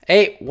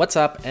Hey, what's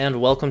up,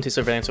 and welcome to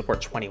Surveillance Report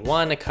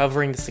 21,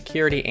 covering the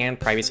security and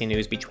privacy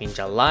news between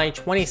July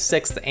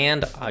 26th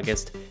and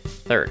August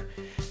 3rd.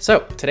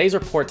 So, today's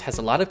report has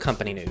a lot of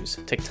company news,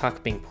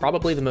 TikTok being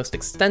probably the most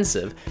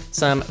extensive,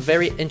 some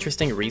very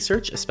interesting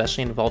research,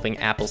 especially involving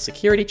Apple's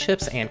security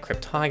chips and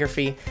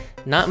cryptography,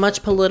 not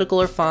much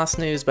political or false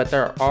news, but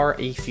there are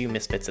a few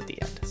misfits at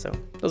the end, so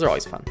those are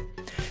always fun.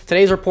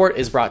 Today's report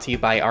is brought to you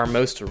by our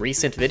most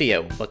recent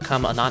video,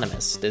 Become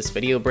Anonymous. This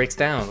video breaks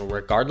down,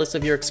 regardless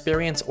of your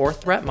experience or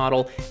threat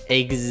model,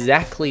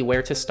 exactly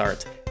where to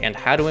start and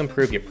how to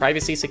improve your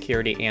privacy,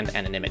 security, and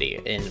anonymity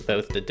in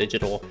both the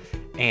digital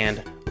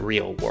and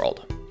real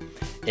world.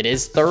 It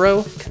is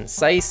thorough,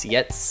 concise,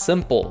 yet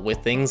simple, with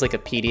things like a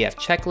PDF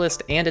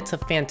checklist, and it's a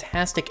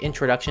fantastic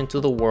introduction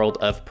to the world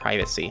of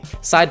privacy.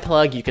 Side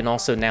plug, you can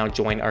also now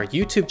join our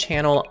YouTube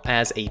channel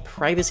as a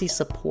privacy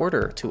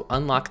supporter to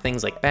unlock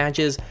things like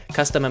badges,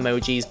 custom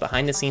emojis,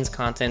 behind-the-scenes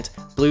content,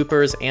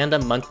 bloopers, and a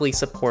monthly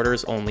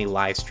supporters-only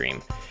live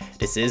stream.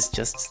 This is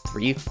just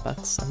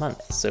 $3 a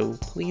month, so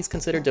please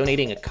consider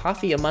donating a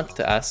coffee a month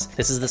to us.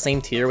 This is the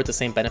same tier with the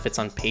same benefits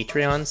on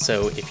Patreon,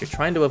 so if you're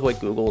trying to avoid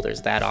Google,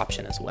 there's that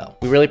option as well.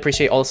 We really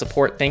appreciate all the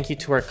support. Thank you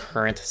to our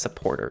current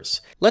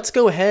supporters. Let's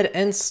go ahead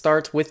and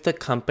start with the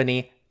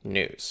company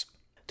news.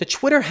 The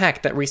Twitter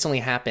hack that recently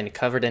happened,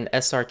 covered in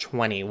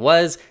SR20,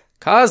 was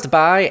caused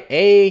by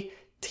a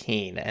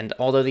teen, and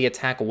although the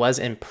attack was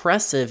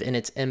impressive in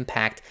its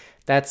impact,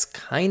 that's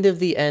kind of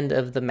the end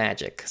of the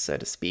magic, so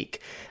to speak.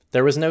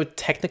 There was no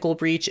technical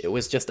breach, it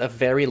was just a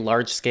very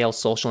large-scale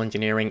social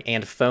engineering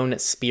and phone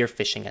spear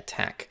phishing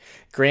attack.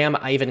 Graham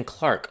Ivan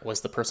Clark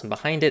was the person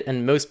behind it,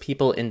 and most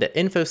people in the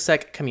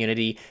InfoSec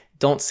community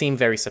don't seem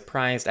very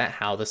surprised at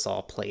how this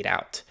all played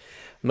out.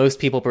 Most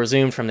people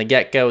presumed from the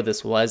get-go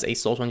this was a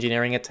social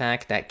engineering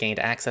attack that gained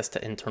access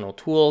to internal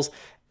tools,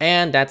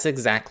 and that's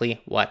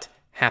exactly what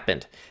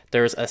happened.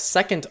 There's a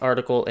second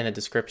article in a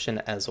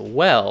description as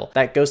well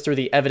that goes through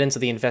the evidence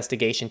of the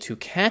investigation to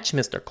catch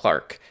Mr.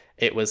 Clark.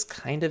 It was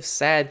kind of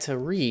sad to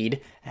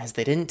read, as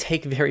they didn't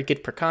take very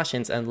good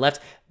precautions and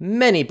left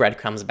many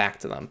breadcrumbs back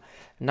to them.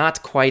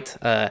 Not quite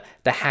the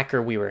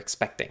hacker we were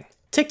expecting.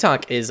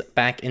 TikTok is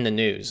back in the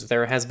news.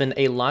 There has been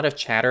a lot of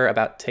chatter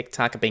about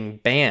TikTok being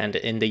banned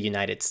in the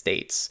United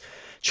States.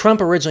 Trump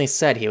originally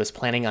said he was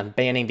planning on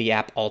banning the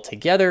app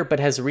altogether,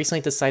 but has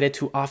recently decided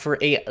to offer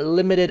a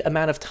limited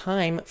amount of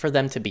time for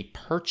them to be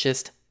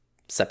purchased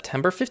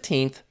September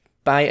 15th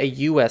by a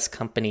US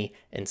company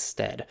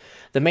instead.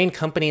 The main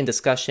company in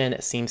discussion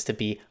seems to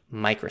be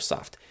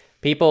Microsoft.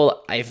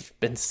 People, I've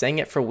been saying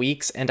it for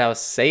weeks, and I'll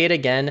say it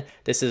again,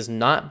 this is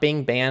not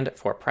being banned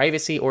for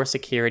privacy or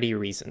security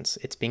reasons.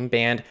 It's being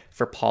banned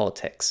for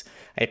politics.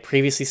 I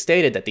previously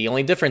stated that the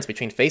only difference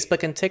between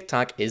Facebook and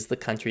TikTok is the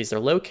countries they're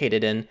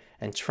located in,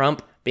 and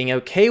Trump being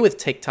okay with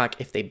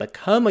TikTok if they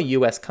become a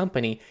US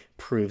company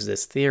proves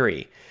this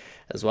theory,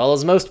 as well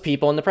as most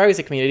people in the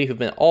privacy community who've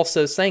been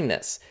also saying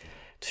this.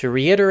 To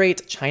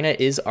reiterate, China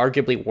is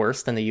arguably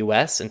worse than the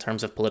US in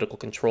terms of political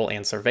control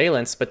and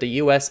surveillance, but the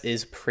US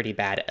is pretty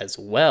bad as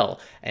well.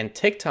 And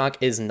TikTok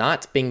is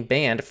not being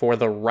banned for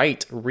the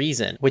right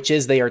reason, which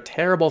is they are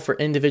terrible for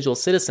individual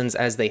citizens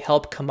as they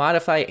help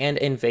commodify and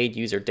invade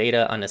user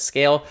data on a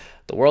scale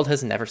the world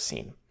has never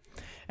seen.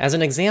 As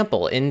an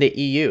example, in the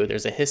EU,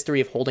 there's a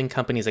history of holding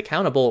companies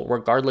accountable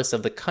regardless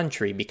of the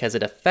country because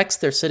it affects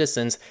their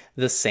citizens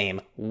the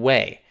same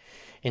way.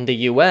 In the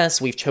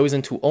US, we've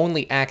chosen to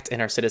only act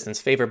in our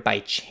citizens' favor by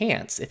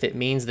chance if it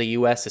means the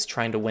US is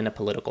trying to win a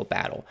political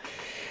battle.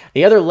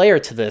 The other layer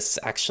to this,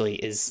 actually,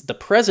 is the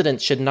president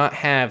should not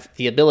have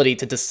the ability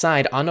to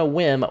decide on a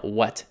whim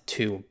what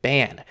to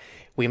ban.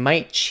 We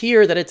might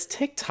cheer that it's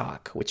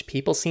TikTok, which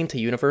people seem to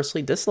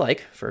universally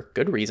dislike for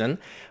good reason,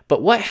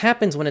 but what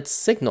happens when it's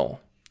Signal,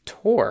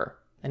 Tor,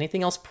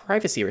 anything else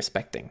privacy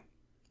respecting?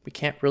 We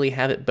can't really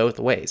have it both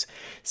ways.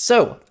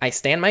 So, I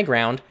stand my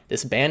ground.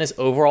 This ban is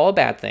overall a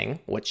bad thing.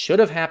 What should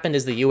have happened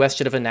is the US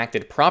should have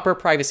enacted proper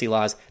privacy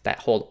laws that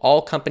hold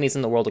all companies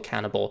in the world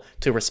accountable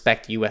to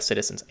respect US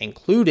citizens,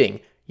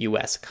 including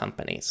US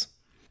companies.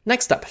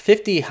 Next up,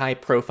 50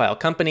 high-profile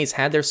companies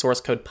had their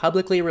source code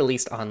publicly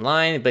released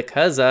online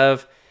because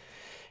of,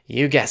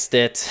 you guessed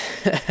it,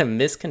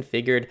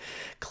 misconfigured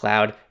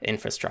cloud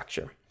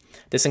infrastructure.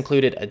 This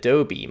included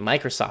Adobe,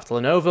 Microsoft,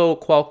 Lenovo,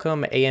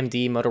 Qualcomm,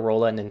 AMD,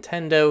 Motorola,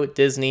 Nintendo,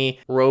 Disney,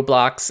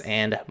 Roblox,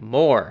 and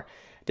more.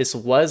 This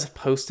was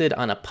posted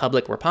on a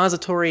public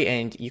repository,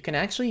 and you can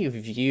actually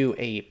view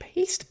a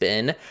paste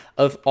bin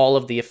of all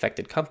of the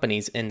affected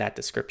companies in that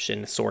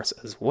description source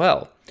as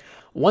well.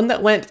 One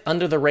that went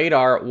under the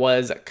radar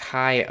was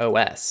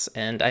KaiOS,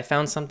 and I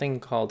found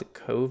something called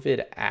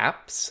COVID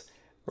Apps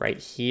right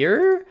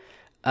here.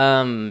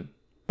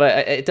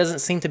 But it doesn't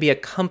seem to be a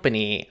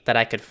company that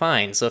I could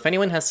find. So if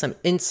anyone has some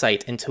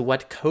insight into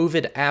what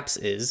COVID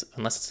Apps is,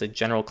 unless it's a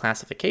general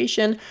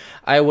classification,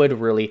 I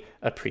would really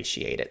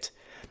appreciate it.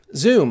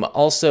 Zoom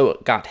also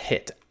got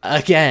hit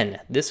again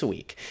this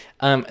week.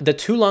 The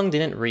too long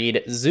didn't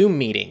read Zoom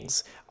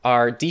meetings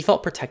are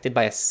default protected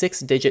by a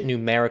 6-digit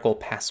numerical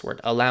password,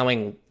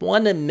 allowing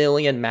 1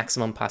 million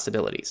maximum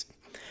possibilities.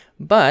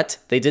 but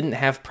they didn't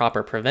have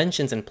proper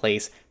preventions in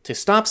place to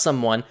stop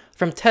someone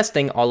from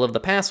testing all of the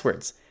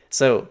passwords.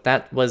 So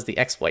that was the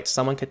exploit.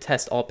 Someone could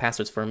test all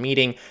passwords for a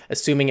meeting,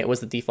 assuming it was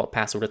the default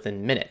password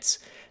within minutes.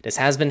 This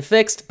has been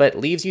fixed, but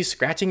leaves you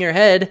scratching your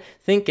head,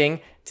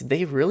 thinking, did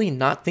they really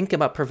not think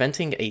about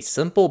preventing a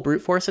simple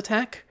brute force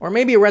attack? Or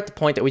maybe we're at the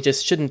point that we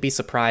just shouldn't be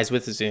surprised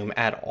with Zoom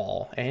at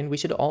all, and we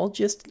should all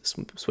just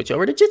switch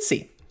over to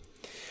Jitsi.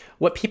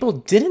 What people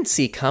didn't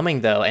see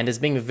coming, though, and is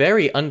being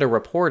very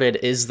underreported,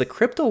 is the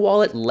crypto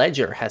wallet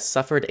Ledger has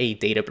suffered a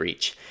data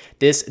breach.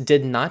 This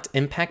did not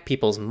impact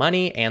people's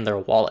money and their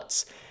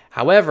wallets.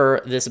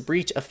 However, this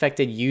breach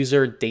affected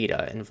user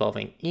data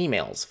involving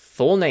emails,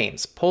 full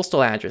names,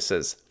 postal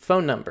addresses,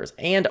 phone numbers,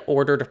 and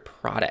ordered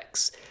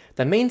products.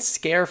 The main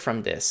scare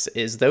from this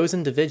is those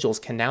individuals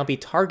can now be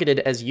targeted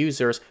as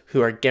users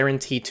who are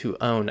guaranteed to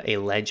own a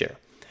ledger.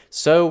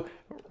 So,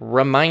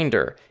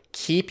 reminder,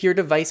 keep your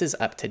devices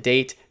up to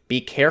date,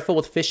 be careful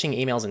with phishing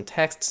emails and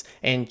texts,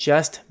 and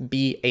just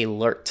be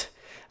alert.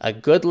 A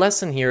good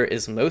lesson here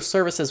is most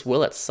services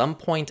will at some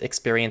point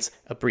experience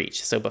a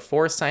breach. So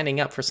before signing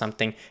up for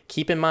something,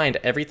 keep in mind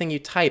everything you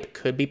type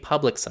could be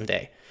public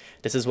someday.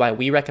 This is why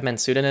we recommend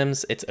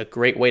pseudonyms. It's a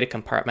great way to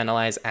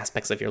compartmentalize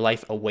aspects of your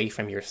life away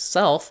from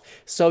yourself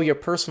so your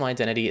personal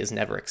identity is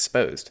never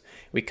exposed.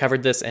 We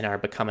covered this in our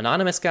Become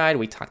Anonymous guide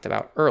we talked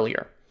about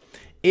earlier.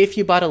 If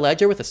you bought a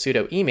ledger with a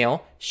pseudo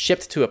email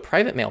shipped to a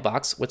private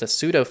mailbox with a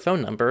pseudo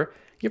phone number,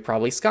 you're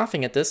probably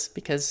scoffing at this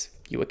because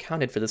you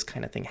accounted for this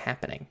kind of thing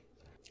happening.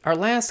 Our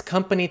last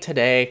company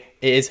today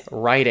is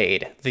Rite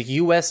Aid, the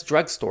US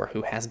drugstore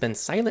who has been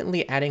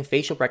silently adding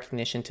facial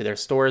recognition to their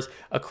stores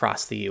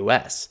across the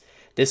US.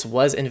 This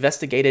was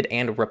investigated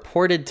and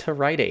reported to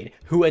Rite Aid,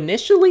 who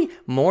initially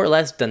more or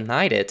less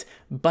denied it,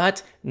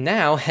 but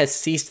now has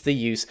ceased the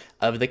use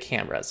of the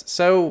cameras.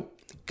 So,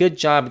 good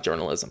job,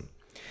 journalism.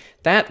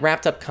 That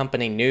wrapped up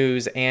company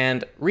news,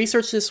 and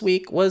research this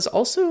week was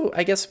also,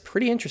 I guess,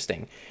 pretty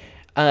interesting.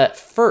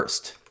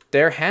 First,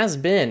 there has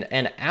been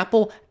an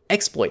Apple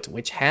exploit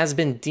which has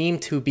been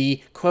deemed to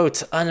be,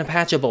 quote,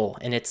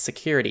 unpatchable in its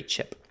security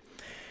chip.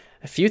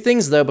 A few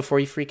things, though, before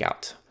you freak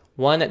out.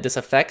 One, this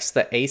affects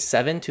the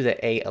A7 to the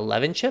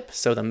A11 chip,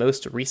 so the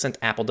most recent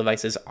Apple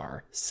devices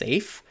are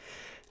safe.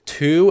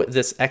 Two,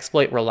 this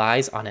exploit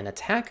relies on an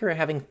attacker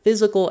having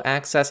physical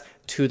access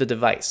to the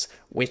device,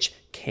 which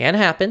can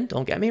happen,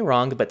 don't get me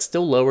wrong, but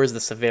still lowers the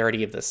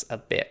severity of this a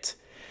bit.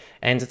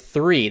 And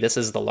three, this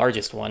is the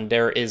largest one,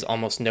 there is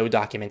almost no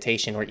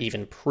documentation or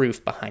even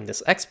proof behind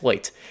this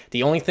exploit.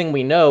 The only thing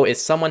we know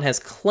is someone has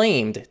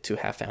claimed to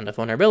have found a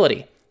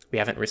vulnerability. We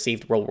haven't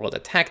received real-world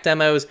attack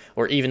demos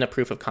or even a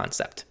proof of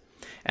concept.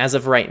 As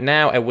of right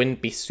now, I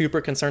wouldn't be super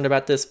concerned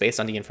about this based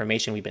on the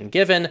information we've been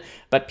given,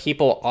 but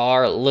people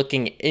are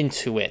looking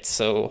into it,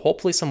 so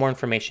hopefully some more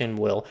information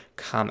will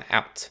come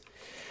out.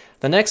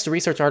 The next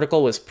research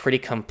article was pretty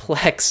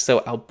complex, so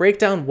I'll break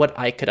down what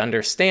I could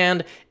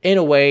understand in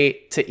a way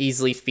to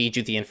easily feed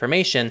you the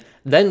information,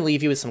 then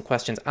leave you with some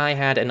questions I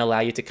had and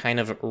allow you to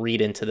kind of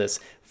read into this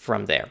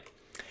from there.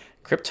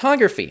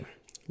 Cryptography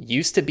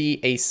used to be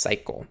a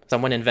cycle.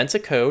 Someone invents a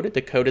code,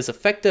 the code is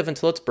effective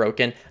until it's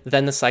broken,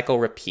 then the cycle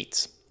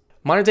repeats.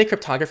 Modern day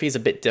cryptography is a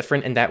bit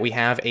different in that we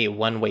have a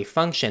one-way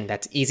function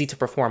that's easy to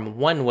perform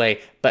one way,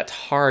 but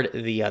hard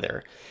the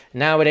other.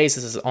 Nowadays,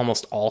 this is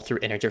almost all through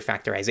integer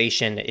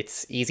factorization.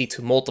 It's easy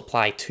to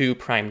multiply two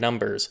prime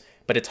numbers,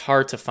 but it's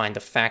hard to find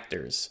the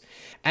factors.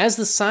 As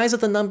the size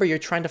of the number you're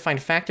trying to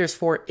find factors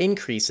for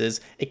increases,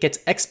 it gets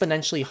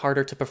exponentially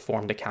harder to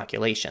perform the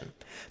calculation.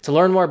 To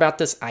learn more about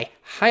this, I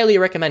highly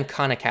recommend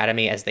Khan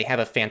Academy as they have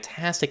a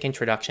fantastic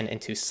introduction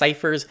into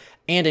ciphers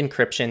and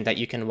encryption that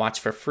you can watch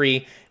for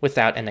free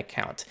without an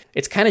account.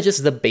 It's kind of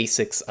just the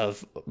basics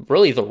of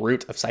really the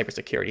root of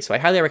cybersecurity, so I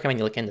highly recommend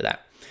you look into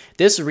that.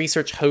 This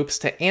research hopes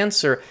to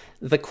answer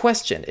the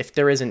question if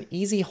there is an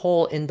easy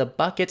hole in the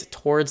bucket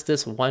towards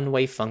this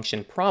one-way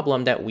function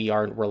problem that we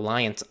are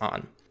reliant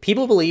on.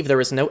 People believe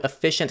there is no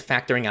efficient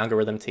factoring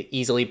algorithm to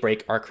easily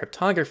break our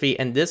cryptography,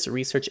 and this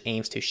research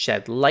aims to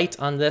shed light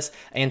on this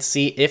and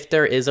see if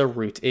there is a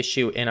root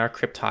issue in our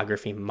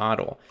cryptography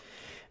model.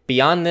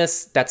 Beyond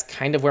this, that's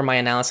kind of where my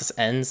analysis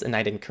ends, and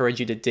I'd encourage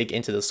you to dig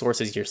into the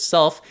sources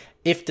yourself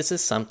if this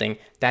is something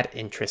that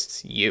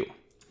interests you.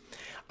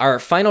 Our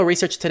final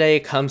research today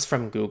comes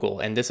from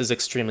Google, and this is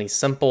extremely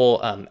simple.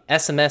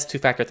 SMS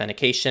two-factor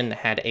authentication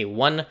had a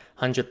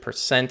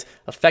 100%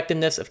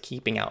 effectiveness of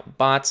keeping out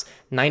bots,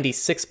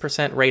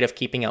 96% rate of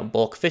keeping out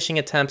bulk phishing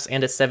attempts,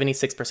 and a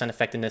 76%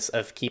 effectiveness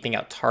of keeping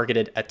out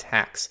targeted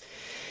attacks.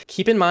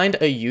 Keep in mind,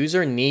 a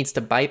user needs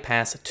to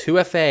bypass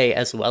 2FA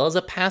as well as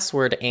a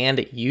password and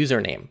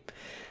username.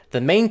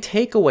 The main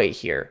takeaway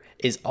here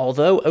is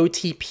although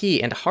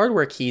OTP and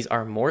hardware keys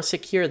are more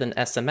secure than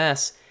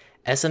SMS,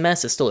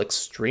 SMS is still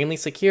extremely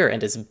secure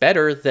and is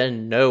better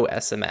than no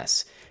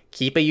SMS.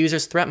 Keep a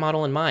user's threat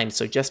model in mind,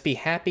 so just be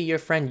happy your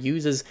friend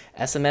uses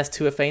SMS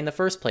 2FA in the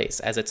first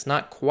place, as it's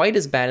not quite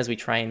as bad as we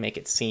try and make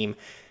it seem.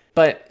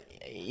 But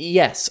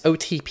yes,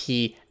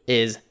 OTP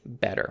is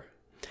better.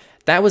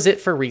 That was it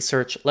for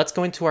research. Let's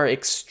go into our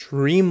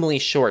extremely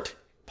short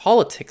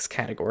politics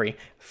category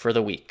for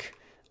the week.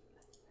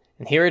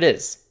 And here it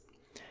is.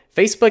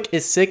 Facebook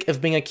is sick of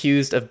being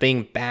accused of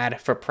being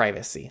bad for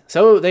privacy,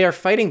 so they are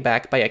fighting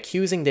back by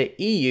accusing the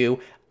EU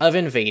of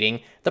invading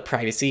the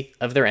privacy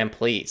of their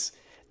employees.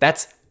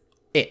 That's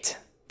it.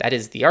 That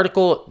is the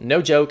article.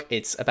 No joke.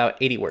 It's about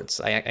 80 words.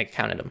 I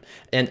counted them.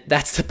 And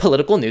that's the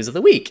political news of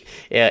the week.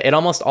 It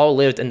almost all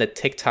lived in the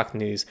TikTok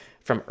news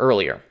from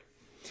earlier.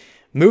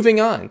 Moving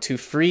on to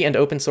free and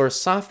open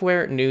source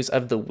software news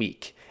of the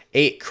week.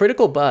 A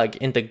critical bug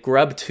in the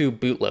Grub2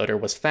 bootloader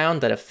was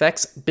found that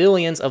affects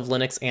billions of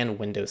Linux and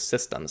Windows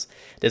systems.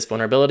 This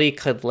vulnerability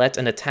could let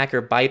an attacker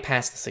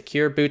bypass the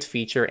secure boot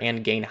feature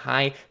and gain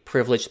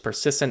high-privileged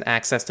persistent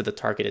access to the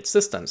targeted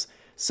systems.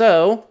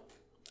 So,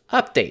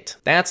 update.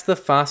 That's the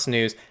FOSS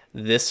news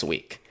this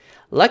week.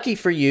 Lucky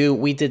for you,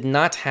 we did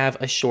not have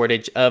a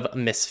shortage of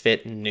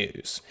misfit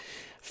news.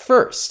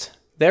 First,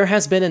 there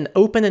has been an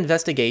open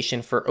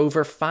investigation for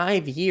over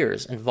 5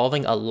 years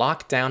involving a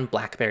lockdown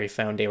BlackBerry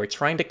phone they were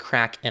trying to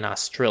crack in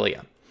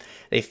Australia.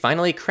 They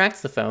finally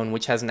cracked the phone,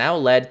 which has now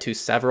led to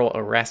several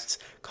arrests,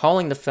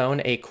 calling the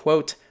phone a,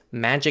 quote,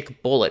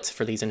 magic bullet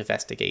for these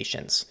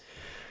investigations.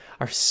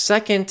 Our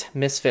second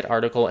misfit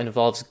article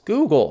involves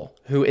Google,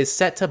 who is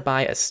set to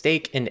buy a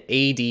stake in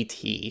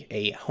ADT,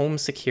 a home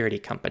security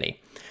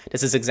company.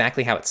 This is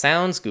exactly how it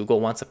sounds.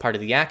 Google wants a part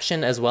of the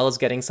action, as well as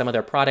getting some of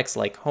their products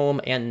like Home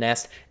and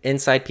Nest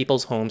inside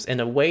people's homes in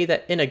a way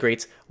that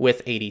integrates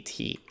with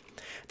ADT.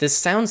 This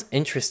sounds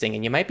interesting,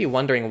 and you might be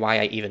wondering why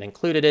I even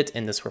included it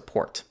in this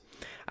report.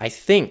 I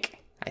think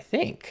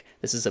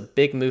this is a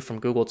big move from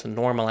Google to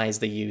normalize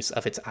the use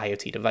of its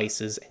IoT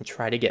devices and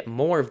try to get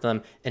more of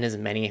them in as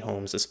many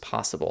homes as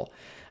possible.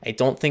 I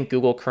don't think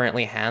Google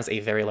currently has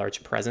a very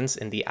large presence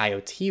in the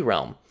IoT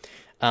realm.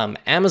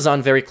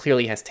 Amazon very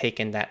clearly has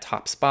taken that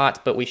top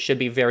spot, but we should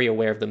be very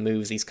aware of the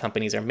moves these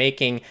companies are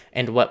making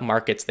and what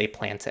markets they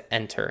plan to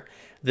enter.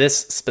 This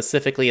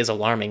specifically is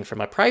alarming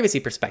from a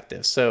privacy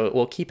perspective, so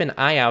we'll keep an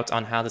eye out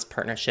on how this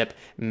partnership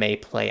may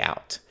play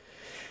out.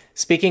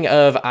 Speaking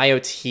of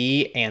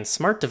IoT and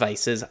smart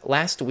devices,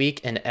 last week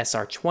in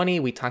SR20,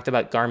 we talked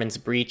about Garmin's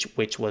breach,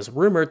 which was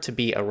rumored to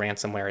be a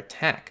ransomware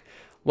attack.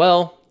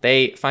 Well,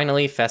 they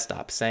finally fessed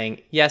up,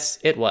 saying, yes,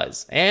 it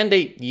was, and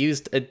they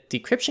used a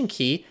decryption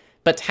key,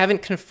 but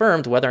haven't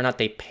confirmed whether or not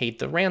they paid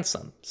the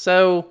ransom.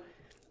 So,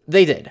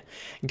 they did.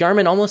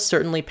 Garmin almost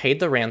certainly paid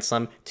the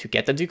ransom to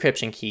get the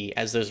decryption key,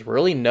 as there's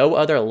really no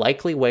other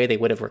likely way they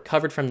would have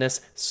recovered from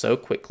this so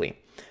quickly.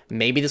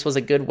 Maybe this was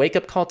a good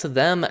wake-up call to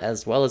them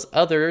as well as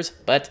others,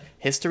 but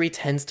history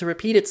tends to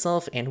repeat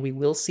itself, and we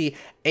will see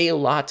a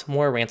lot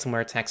more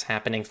ransomware attacks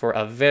happening for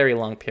a very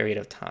long period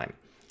of time.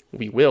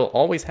 We will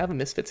always have a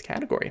misfits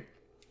category.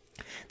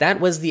 That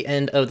was the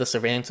end of the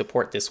surveillance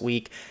report this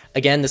week.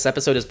 Again, this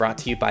episode is brought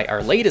to you by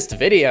our latest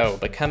video,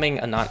 Become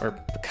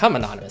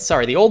Anonymous.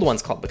 Sorry, the old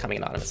one's called Becoming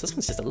Anonymous. This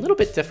one's just a little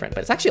bit different,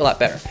 but it's actually a lot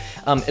better.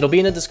 It'll be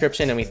in the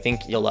description, and we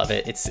think you'll love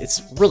it.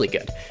 It's really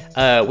good.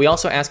 We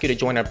also ask you to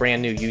join our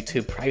brand new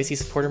YouTube Privacy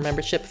Supporter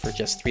membership for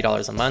just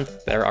 $3 a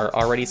month. There are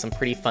already some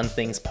pretty fun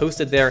things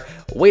posted there,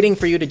 waiting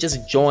for you to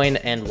just join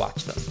and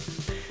watch them.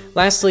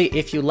 Lastly,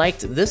 if you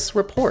liked this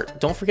report,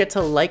 don't forget to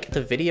like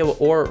the video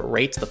or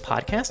rate the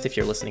podcast if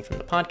you're listening from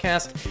the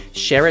podcast,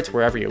 share it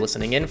wherever you're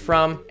listening in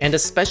from, and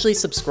especially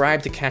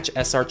subscribe to catch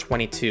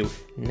SR22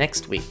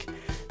 next week.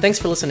 Thanks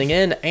for listening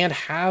in, and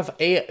have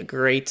a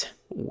great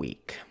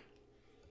week.